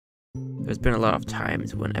There's been a lot of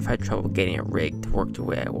times when I've had trouble getting a rig to work the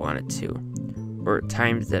way I want it to, or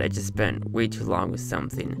times that I just spent way too long with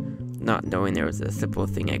something, not knowing there was a simple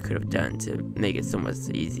thing I could have done to make it so much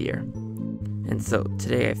easier. And so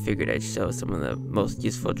today I figured I'd show some of the most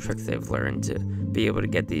useful tricks I've learned to be able to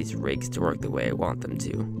get these rigs to work the way I want them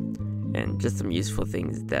to, and just some useful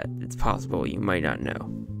things that it's possible you might not know.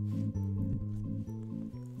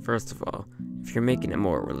 First of all, if you're making a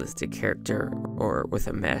more realistic character or with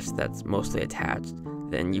a mesh that's mostly attached,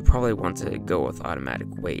 then you probably want to go with automatic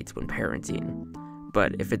weights when parenting.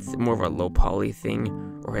 But if it's more of a low poly thing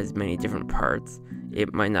or has many different parts,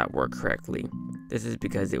 it might not work correctly. This is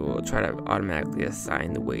because it will try to automatically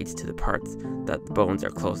assign the weights to the parts that the bones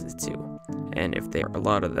are closest to, and if there are a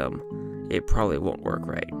lot of them, it probably won't work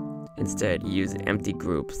right. Instead, use empty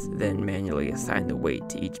groups, then manually assign the weight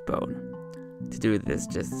to each bone. To do this,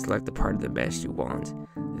 just select the part of the mesh you want,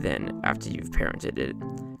 then after you've parented it,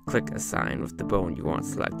 click Assign with the bone you want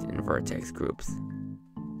selected in vertex groups.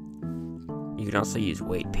 You can also use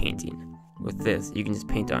weight painting. With this, you can just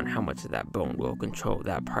paint on how much of that bone will control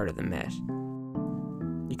that part of the mesh.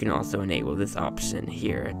 You can also enable this option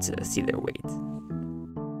here to see their weights.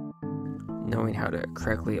 Knowing how to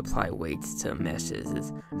correctly apply weights to meshes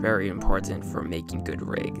is very important for making good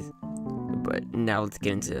rigs. But now let's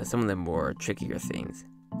get into some of the more trickier things,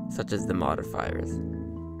 such as the modifiers.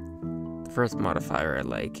 The first modifier I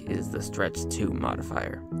like is the Stretch 2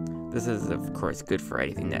 modifier. This is of course good for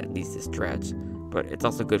anything that needs to stretch, but it's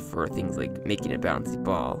also good for things like making a bouncy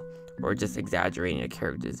ball, or just exaggerating a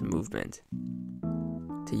character's movement.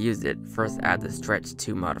 To use it, first add the Stretch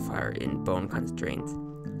 2 modifier in Bone Constraints.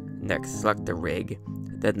 Next, select the rig,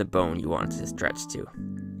 then the bone you want it to stretch to.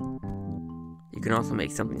 You can also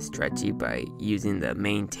make something stretchy by using the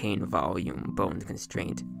Maintain Volume bone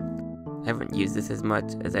constraint. I haven't used this as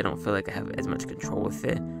much as I don't feel like I have as much control with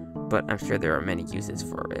it, but I'm sure there are many uses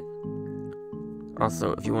for it.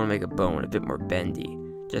 Also, if you want to make a bone a bit more bendy,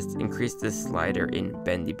 just increase this slider in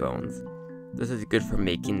Bendy Bones. This is good for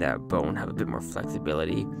making that bone have a bit more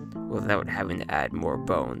flexibility without having to add more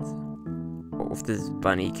bones. With this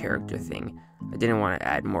bunny character thing, I didn't want to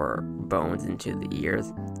add more bones into the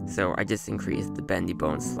ears, so I just increased the Bendy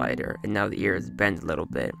Bone slider, and now the ears bend a little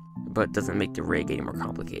bit, but doesn't make the rig any more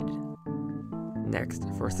complicated. Next,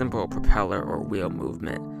 for simple propeller or wheel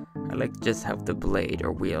movement, I like to just have the blade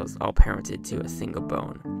or wheels all parented to a single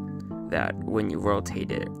bone, that when you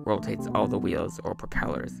rotate it, rotates all the wheels or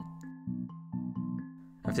propellers.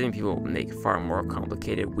 I've seen people make far more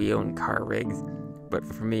complicated wheel and car rigs, but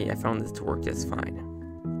for me, I found this to work just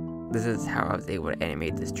fine. This is how I was able to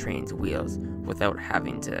animate this train's wheels without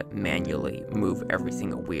having to manually move every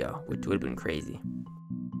single wheel, which would have been crazy.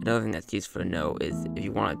 Another thing that's useful to know is if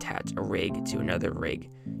you want to attach a rig to another rig,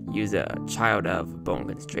 use a child of bone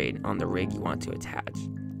constraint on the rig you want to attach.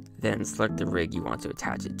 Then select the rig you want to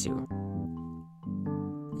attach it to.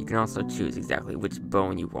 You can also choose exactly which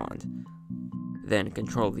bone you want, then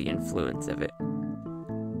control the influence of it.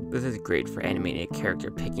 This is great for animating a character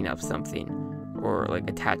picking up something, or like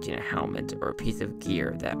attaching a helmet or a piece of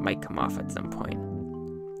gear that might come off at some point.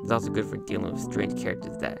 It's also good for dealing with strange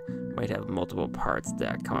characters that might have multiple parts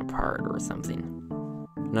that come apart or something.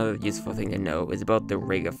 Another useful thing to know is about the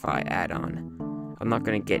Rigify add-on. I'm not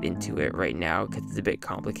going to get into it right now because it's a bit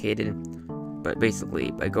complicated, but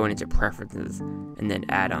basically by going into Preferences and then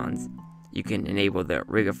Add-ons, you can enable the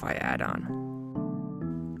Rigify add-on.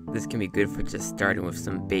 This can be good for just starting with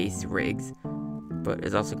some base rigs, but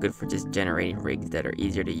it's also good for just generating rigs that are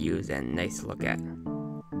easier to use and nice to look at.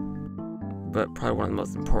 But probably one of the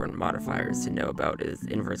most important modifiers to know about is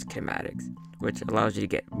Inverse Kinematics, which allows you to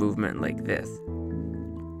get movement like this.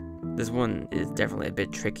 This one is definitely a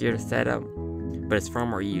bit trickier to set up, but it's far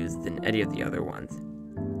more used than any of the other ones.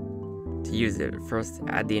 To use it, first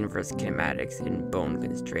add the Inverse Kinematics in Bone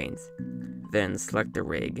Constraints, then select the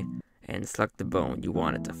rig, and select the bone you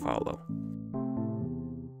want it to follow.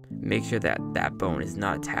 Make sure that that bone is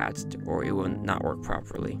not attached or it will not work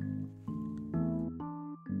properly.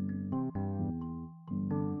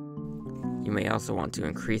 You may also want to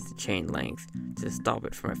increase the chain length to stop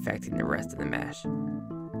it from affecting the rest of the mesh.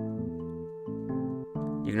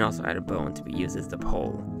 You can also add a bone to be used as the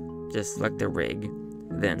pole. Just select the rig,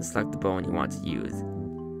 then select the bone you want to use,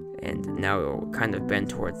 and now it will kind of bend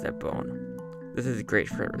towards that bone. This is great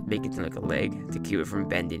for making something like a leg to keep it from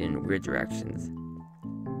bending in weird directions.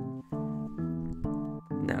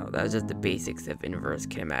 Now, that's just the basics of inverse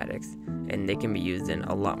kinematics, and they can be used in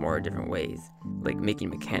a lot more different ways, like making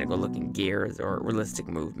mechanical looking gears or realistic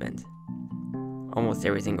movement. Almost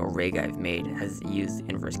every single rig I've made has used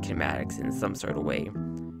inverse kinematics in some sort of way.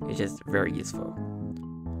 It's just very useful.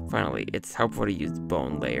 Finally, it's helpful to use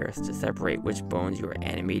bone layers to separate which bones you are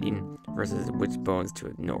animating versus which bones to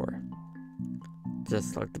ignore.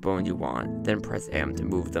 Just select the bones you want, then press M to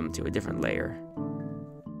move them to a different layer.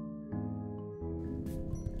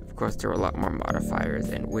 Of course, there are a lot more modifiers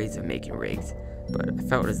and ways of making rigs, but I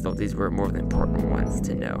felt as though these were more of the important ones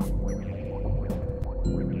to know.